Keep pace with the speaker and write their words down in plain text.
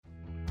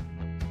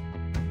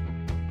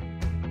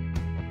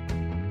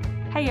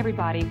Hey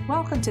everybody,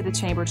 welcome to the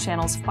Chamber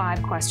Channel's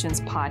 5 Questions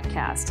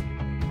podcast.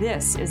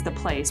 This is the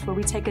place where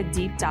we take a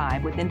deep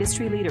dive with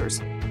industry leaders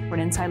for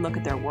an inside look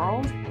at their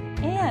world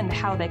and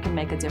how they can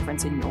make a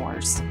difference in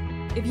yours.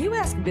 If you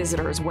ask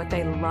visitors what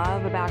they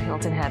love about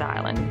Hilton Head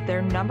Island,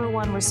 their number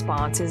one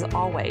response is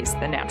always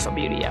the natural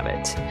beauty of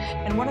it.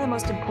 And one of the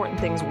most important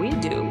things we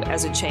do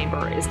as a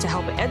chamber is to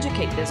help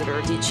educate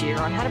visitors each year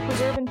on how to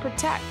preserve and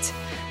protect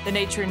the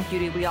nature and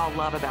beauty we all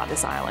love about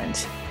this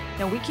island.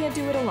 Now, we can't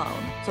do it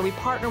alone, so we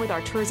partner with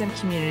our tourism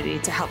community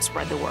to help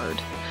spread the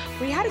word.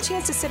 We had a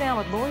chance to sit down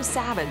with Laurie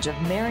Savidge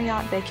of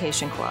Marriott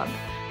Vacation Club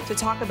to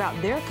talk about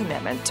their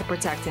commitment to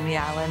protecting the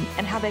island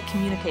and how they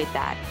communicate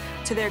that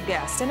to their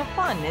guests in a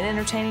fun and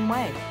entertaining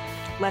way.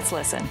 Let's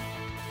listen.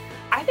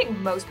 I think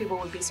most people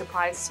would be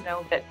surprised to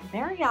know that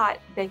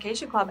Marriott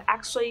Vacation Club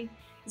actually,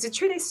 is it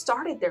true they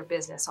started their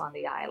business on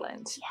the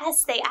island?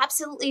 Yes, they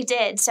absolutely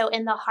did. So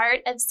in the heart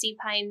of Sea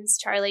Pines,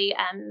 Charlie,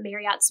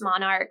 Marriott's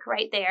Monarch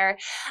right there.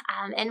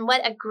 And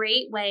what a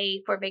great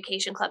way for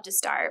Vacation Club to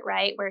start,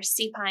 right? Where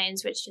Sea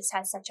Pines, which just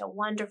has such a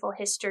wonderful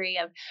history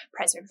of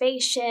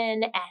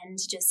preservation and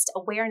just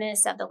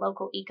awareness of the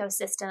local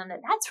ecosystem.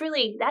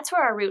 That's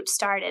where our roots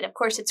started. Of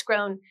course, it's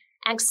grown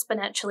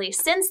exponentially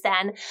since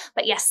then.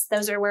 But yes,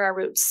 those are where our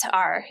roots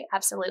are.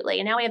 Absolutely.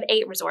 And now we have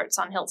 8 resorts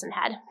on Hilton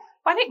Head.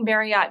 Well, I think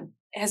Marriott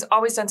has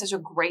always done such a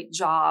great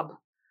job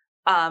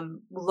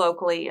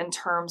locally in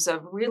terms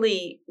of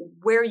really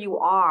where you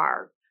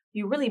are.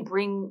 You really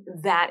bring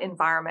that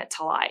environment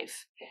to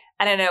life.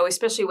 And I know,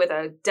 especially with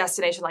a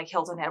destination like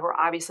Hilton Head, we're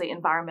obviously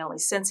environmentally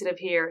sensitive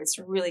here. It's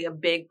really a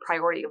big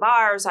priority of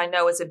ours. I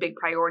know it's a big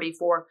priority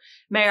for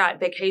Marriott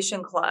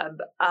Vacation Club.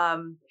 Tell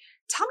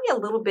me a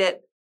little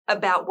bit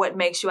about what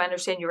makes you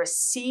understand you're a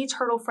sea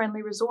turtle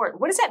friendly resort.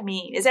 What does that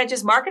mean? Is that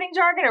just marketing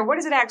jargon, or what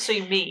does it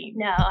actually mean?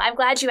 No, I'm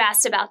glad you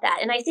asked about that.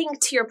 And I think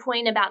to your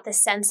point about the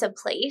sense of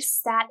place,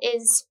 that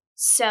is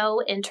so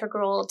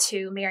integral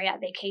to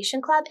Marriott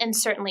Vacation Club and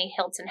certainly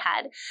Hilton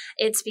Head.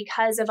 It's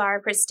because of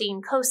our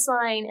pristine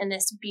coastline and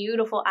this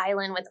beautiful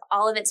island with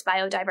all of its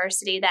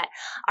biodiversity that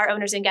our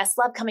owners and guests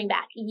love coming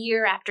back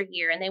year after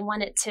year, and they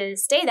want it to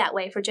stay that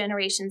way for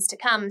generations to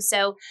come.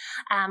 So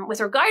with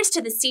regards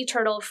to the Sea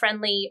Turtle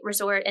Friendly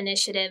Resort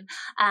Initiative,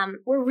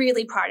 we're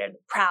really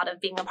proud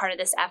of being a part of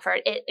this effort.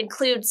 It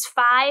includes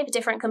 5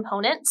 different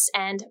components,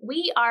 and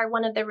we are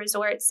one of the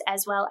resorts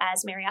as well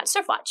as Marriott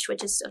Surfwatch,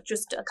 which is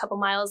just a couple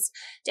miles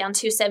down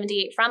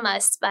 278 from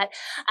us. But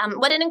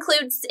what it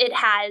includes, it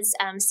has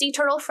sea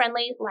turtle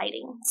friendly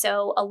lighting.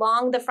 So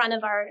along the front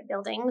of our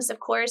buildings, of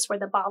course, where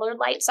the bollard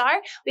lights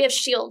are, we have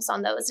shields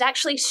on those that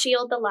actually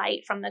shield the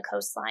light from the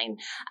coastline,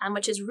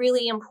 which is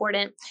really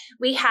important.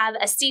 We have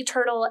a sea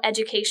turtle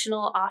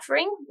educational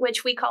offering,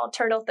 which we call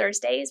Turtle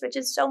Thursdays, which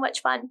is so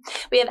much fun.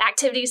 We have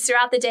activities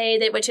throughout the day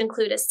which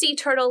include a sea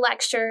turtle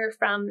lecture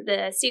from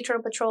the Sea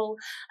Turtle Patrol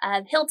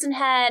of Hilton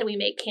Head. We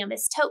make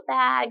canvas tote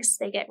bags.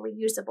 They get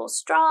reusable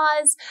straws.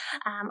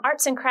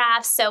 Arts and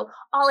crafts, so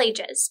all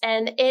ages.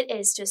 And it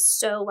is just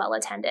so well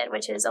attended,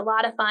 which is a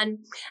lot of fun.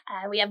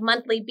 We have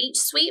monthly beach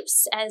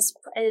sweeps,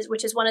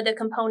 which is one of the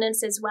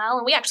components as well.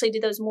 And we actually do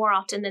those more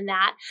often than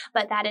that,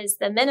 but that is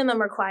the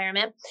minimum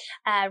requirement.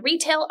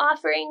 Retail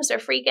offerings or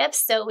free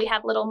gifts. So we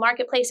have little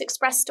Marketplace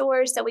Express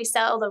stores. So we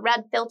sell the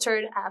red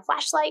filtered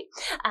flashlight.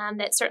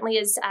 That certainly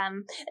is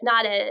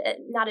not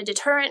a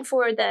deterrent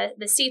for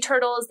the sea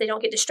turtles. They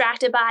don't get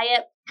distracted by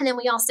it. And then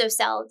we also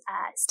sell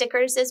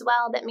stickers as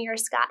well that Mira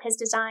Scott has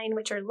designed,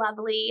 which are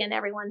lovely, and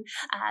everyone,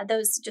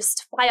 those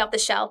just fly off the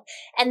shelf.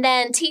 And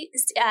then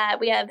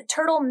we have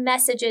turtle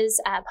messages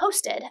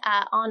posted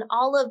on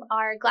all of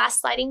our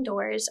glass sliding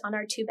doors on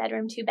our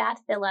 2-bedroom,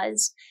 2-bath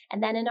villas,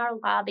 and then in our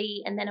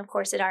lobby, and then, of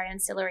course, at our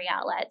ancillary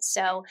outlets.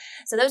 So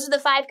those are the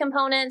 5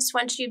 components.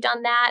 Once you've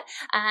done that,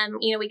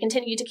 we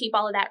continue to keep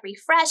all of that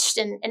refreshed,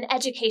 and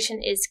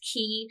education is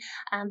key.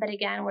 But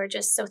again, we're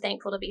just so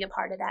thankful to be a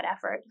part of that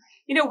effort.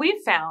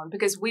 We've found,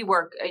 because we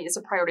work, it's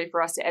a priority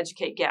for us to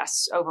educate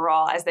guests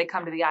overall as they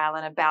come to the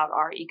island about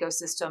our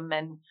ecosystem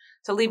and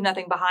to leave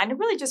nothing behind and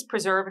really just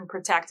preserve and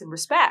protect and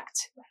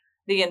respect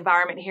the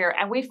environment here.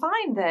 And we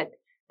find that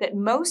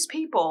most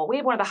people, we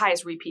have one of the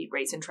highest repeat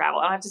rates in travel.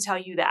 I don't have to tell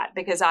you that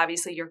because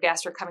obviously your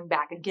guests are coming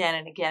back again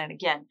and again and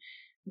again.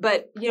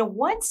 But,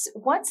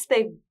 once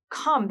they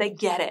come, they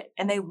get it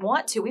and they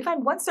want to. We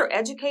find once they're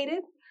educated,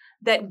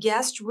 that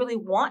guests really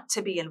want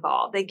to be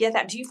involved. They get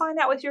that. Do you find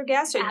that with your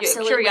guests? Or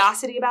Absolutely.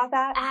 Curiosity about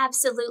that?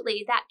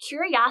 Absolutely. That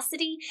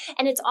curiosity,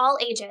 and it's all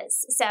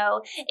ages.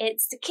 So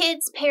it's the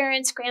kids,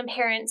 parents,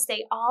 grandparents,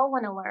 they all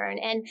want to learn.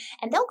 And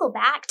they'll go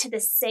back to the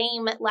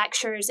same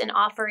lectures and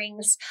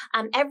offerings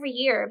every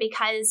year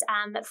because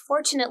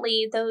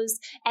fortunately, those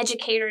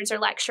educators or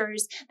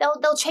lecturers,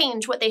 they'll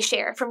change what they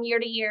share from year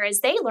to year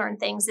as they learn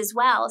things as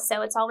well.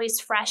 So it's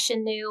always fresh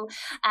and new.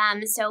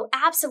 So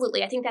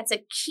absolutely, I think that's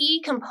a key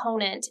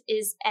component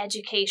is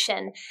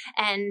education.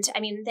 And I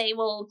mean, they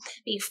will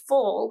be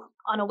full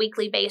on a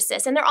weekly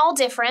basis. And they're all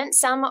different.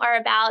 Some are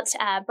about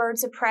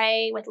birds of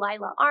prey with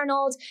Lila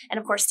Arnold, and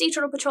of course, Sea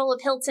Turtle Patrol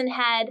of Hilton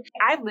Head.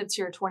 I've lived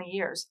here 20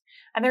 years,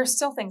 and there's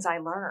still things I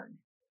learn.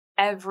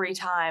 every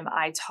time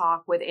I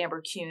talk with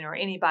Amber Kuhn or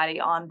anybody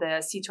on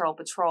the Sea Turtle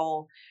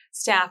Patrol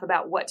staff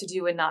about what to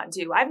do and not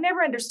do. I've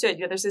never understood,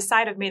 there's this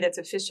side of me that's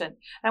efficient.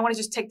 And I want to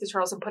just take the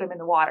turtles and put them in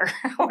the water.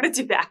 I want to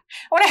do that.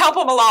 I want to help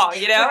them along,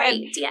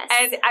 Right, yes.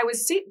 And I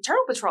was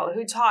Turtle Patrol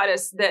who taught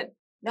us that,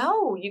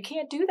 no, you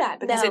can't do that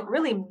because it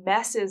really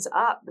messes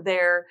up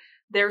their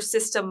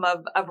system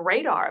of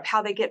radar, of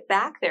how they get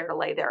back there to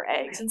lay their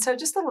eggs. And so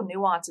just little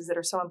nuances that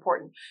are so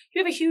important.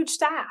 You have a huge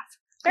staff.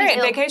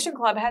 Marriott Vacation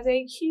Club has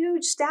a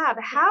huge staff.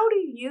 How do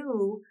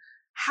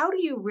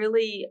you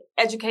really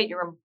educate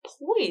your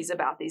employees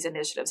about these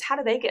initiatives? How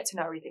do they get to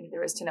know everything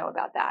there is to know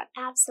about that?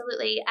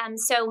 Absolutely.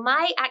 So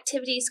my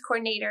activities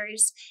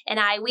coordinators and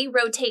we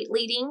rotate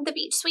leading the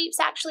beach sweeps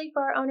actually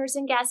for our owners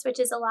and guests, which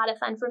is a lot of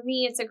fun for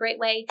me. It's a great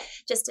way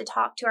just to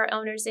talk to our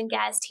owners and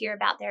guests, hear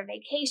about their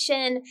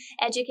vacation,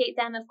 educate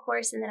them, of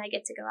course, and then I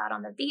get to go out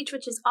on the beach,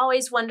 which is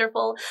always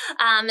wonderful.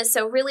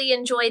 So really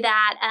enjoy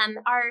that.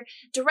 Our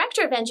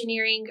director of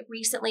engineering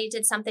recently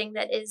did something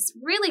that is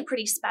really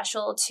pretty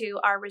special to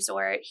our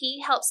resort.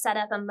 He helped set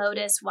up a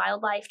Modus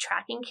wildlife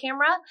tracking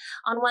camera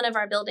on one of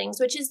our buildings,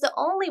 which is the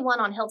only one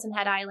on Hilton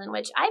Head Island,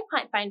 which I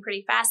find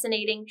pretty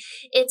fascinating.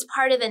 It's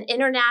part of an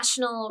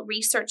international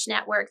research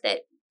network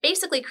that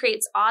basically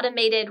creates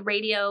automated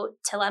radio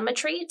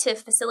telemetry to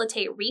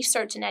facilitate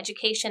research and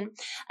education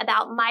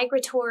about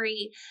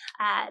migratory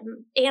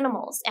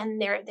animals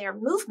and their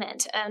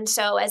movement. And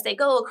so as they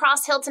go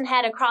across Hilton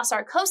Head, across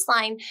our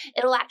coastline,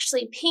 it'll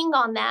actually ping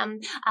on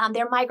them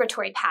their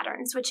migratory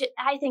patterns, which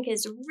I think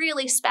is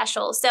really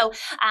special. So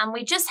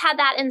we just had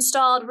that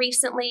installed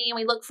recently, and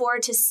we look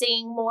forward to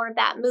seeing more of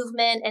that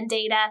movement and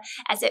data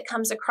as it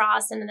comes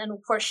across, and then, of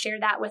course, share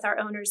that with our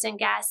owners and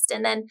guests.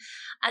 And then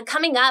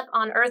coming up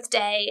on Earth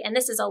Day, and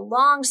this is a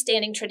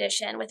long-standing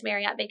tradition with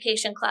Marriott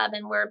Vacation Club,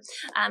 and we're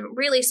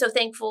really so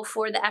thankful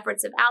for the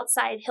efforts of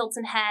Outside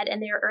Hilton Head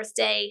and their Earth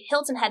Day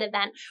Hilton Head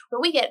event, where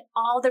we get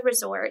all the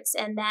resorts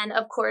and then,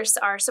 of course,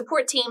 our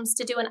support teams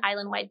to do an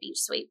island-wide beach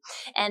sweep.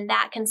 And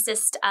that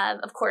consists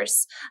of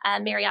course,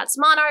 Marriott's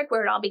Monarch,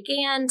 where it all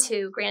began,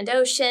 to Grand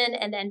Ocean,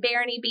 and then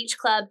Barony Beach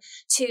Club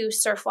to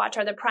Surf Watch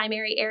are the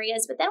primary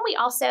areas. But then we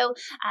also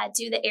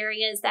do the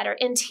areas that are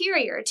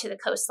interior to the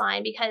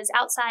coastline, because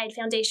Outside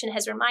Foundation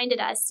has reminded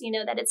us,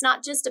 that it's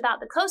not just about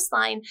the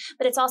coastline,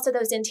 but it's also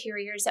those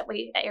areas that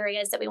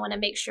we want to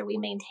make sure we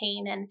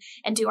maintain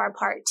and do our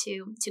part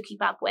to keep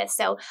up with.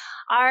 So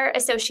our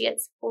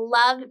associates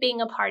love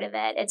being a part of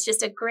it. It's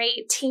just a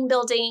great team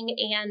building,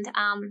 and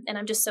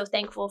I'm just so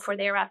thankful for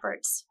their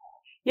efforts.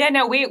 Yeah,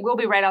 no, we'll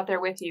be right out there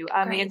with you.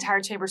 The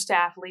entire chamber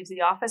staff leaves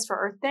the office for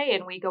Earth Day,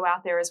 and we go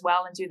out there as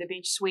well and do the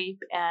beach sweep.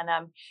 And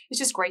it's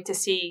just great to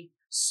see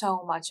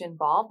so much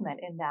involvement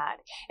in that.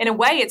 In a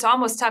way, it's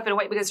almost tough in a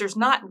way because there's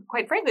not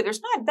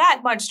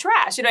that much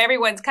trash.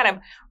 Everyone's kind of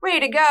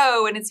ready to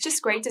go. And it's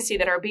just great to see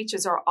that our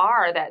beaches are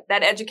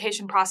that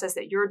education process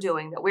that you're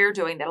doing, that we're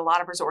doing, that a lot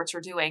of resorts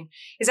are doing,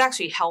 is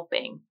actually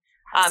helping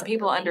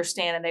people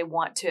understand, and they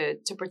want to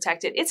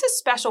protect it. It's a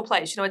special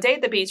place. A day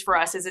at the beach for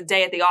us is a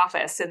day at the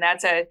office, and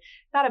that's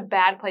not a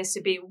bad place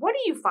to be. What do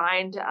you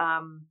find?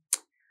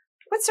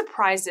 What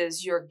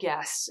surprises your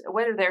guests?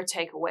 What are their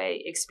takeaway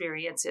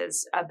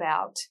experiences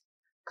about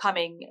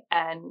coming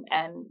and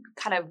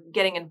kind of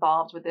getting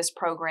involved with this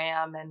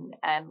program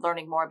and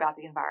learning more about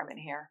the environment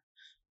here?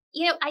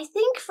 I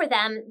think for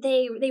them,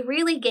 they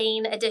really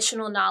gain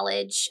additional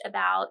knowledge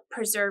about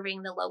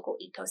preserving the local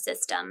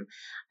ecosystem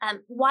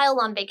while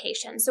on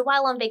vacation. So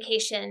while on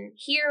vacation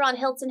here on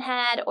Hilton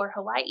Head or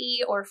Hawaii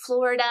or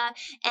Florida,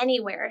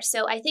 anywhere.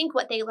 So I think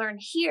what they learn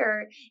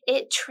here,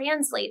 it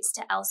translates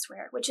to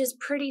elsewhere, which is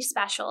pretty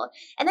special.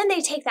 And then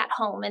they take that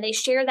home and they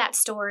share that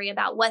story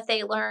about what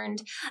they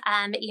learned,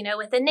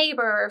 with a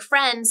neighbor or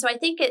friend. So I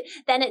think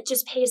it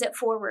just pays it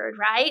forward,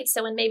 right?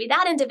 So when maybe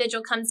that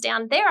individual comes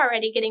down, they're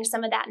already getting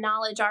some of that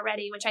knowledge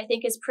already, which I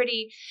think is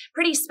pretty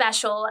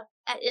special.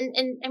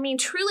 And I mean,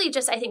 truly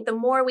just, I think the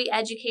more we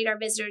educate our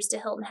visitors to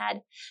Hilton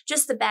Head,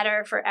 just the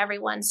better for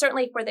everyone,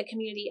 certainly for the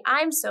community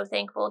I'm so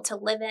thankful to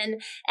live in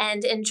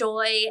and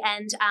enjoy.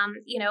 And,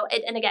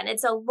 and again,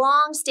 it's a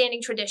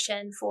long-standing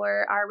tradition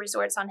for our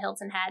resorts on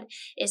Hilton Head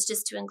is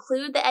just to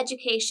include the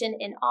education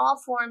in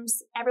all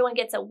forms. Everyone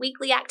gets a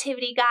weekly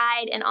activity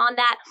guide. And on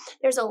that,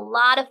 there's a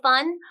lot of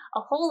fun, a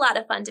whole lot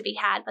of fun to be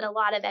had, but a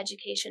lot of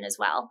education as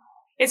well.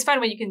 It's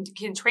fun when you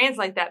can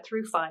translate that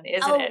through fun,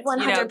 isn't it?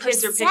 100%.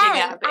 Kids are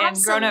picking up, and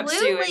grown-ups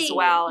do as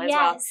well.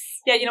 Yes.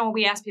 Yeah, when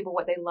we ask people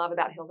what they love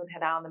about Hilton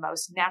Head Island the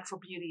most, natural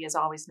beauty is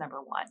always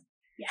number one.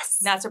 Yes.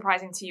 Not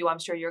surprising to you. I'm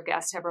sure your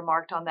guests have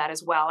remarked on that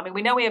as well. I mean,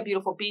 we know we have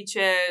beautiful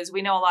beaches.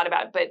 We know a lot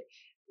about it, but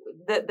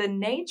the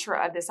nature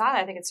of this island,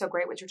 I think it's so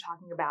great what you're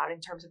talking about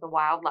in terms of the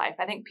wildlife.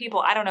 I think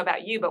people, I don't know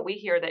about you, but we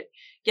hear that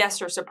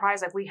guests are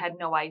surprised, like we had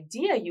no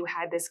idea you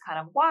had this kind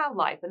of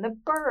wildlife and the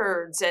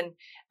birds and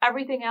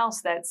everything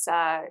else that's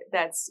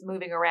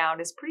moving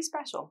around is pretty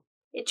special.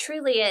 It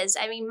truly is.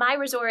 I mean, my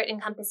resort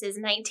encompasses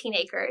 19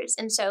 acres.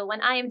 And so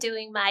when I am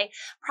doing my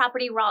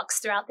property walks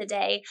throughout the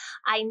day,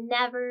 I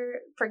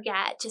never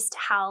forget just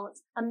how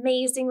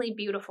amazingly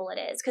beautiful it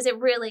is. Because it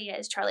really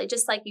is, Charlie,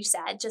 just like you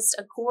said, just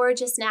a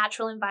gorgeous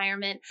natural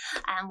environment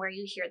where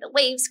you hear the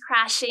waves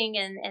crashing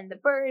and the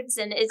birds.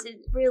 And it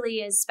really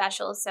is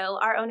special. So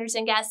our owners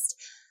and guests,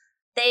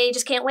 they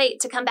just can't wait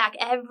to come back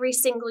every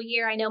single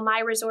year. I know my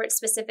resort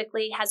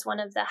specifically has one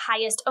of the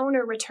highest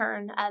owner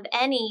return of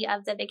any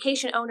of the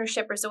vacation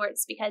ownership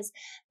resorts because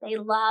they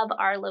love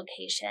our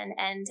location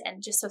and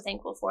just so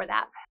thankful for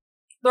that.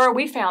 Laura,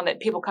 we found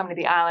that people come to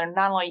the island are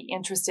not only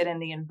interested in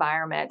the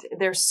environment,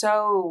 they're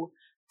so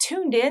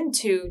tuned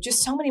into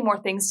just so many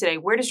more things today.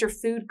 Where does your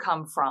food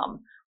come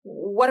from?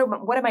 What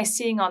am I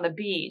seeing on the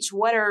beach?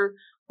 What are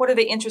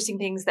the interesting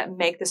things that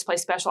make this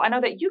place special? I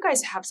know that you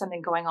guys have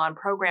something going on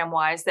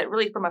program-wise that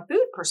really, from a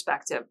food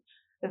perspective,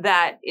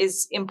 that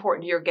is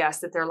important to your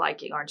guests that they're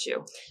liking, aren't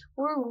you?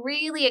 We're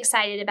really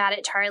excited about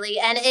it, Charlie.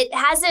 And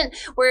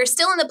we're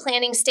still in the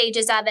planning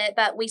stages of it,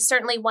 but we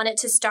certainly want it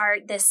to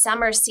start this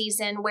summer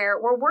season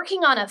where we're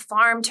working on a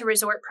farm to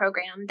resort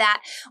program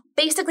that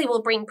basically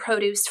will bring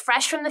produce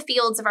fresh from the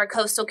fields of our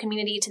coastal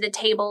community to the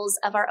tables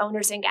of our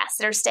owners and guests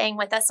that are staying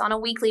with us on a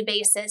weekly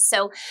basis.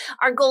 So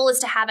our goal is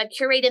to have a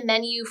curated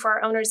menu for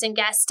our owners and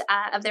guests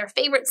of their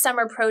favorite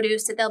summer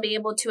produce that they'll be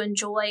able to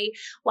enjoy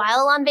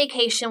while on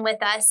vacation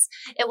with us.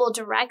 It will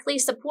directly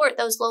support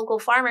those local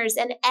farmers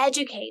and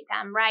educate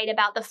them, right,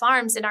 about the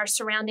farms in our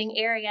surrounding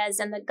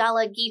areas and the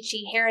Gullah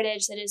Geechee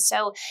heritage that is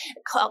so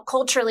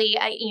culturally,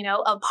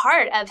 a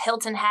part of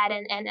Hilton Head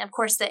and of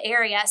course the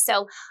area.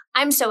 So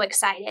I'm so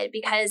excited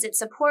because it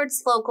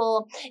supports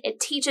local, it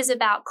teaches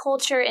about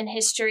culture and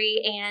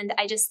history, and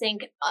I just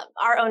think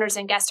our owners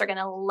and guests are going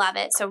to love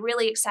it. So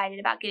really excited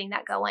about getting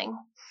that going.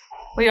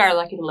 We are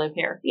lucky to live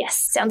here.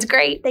 Yes, sounds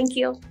great. Thank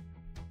you.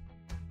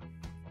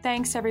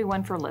 Thanks,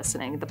 everyone, for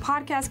listening. The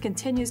podcast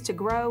continues to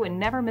grow, and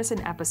never miss an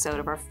episode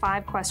of our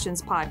 5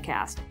 Questions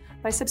podcast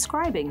by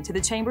subscribing to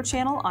the Chamber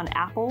channel on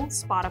Apple,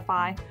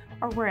 Spotify,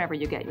 or wherever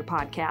you get your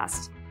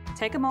podcasts.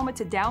 Take a moment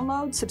to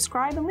download,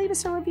 subscribe, and leave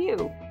us a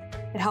review.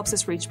 It helps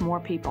us reach more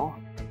people.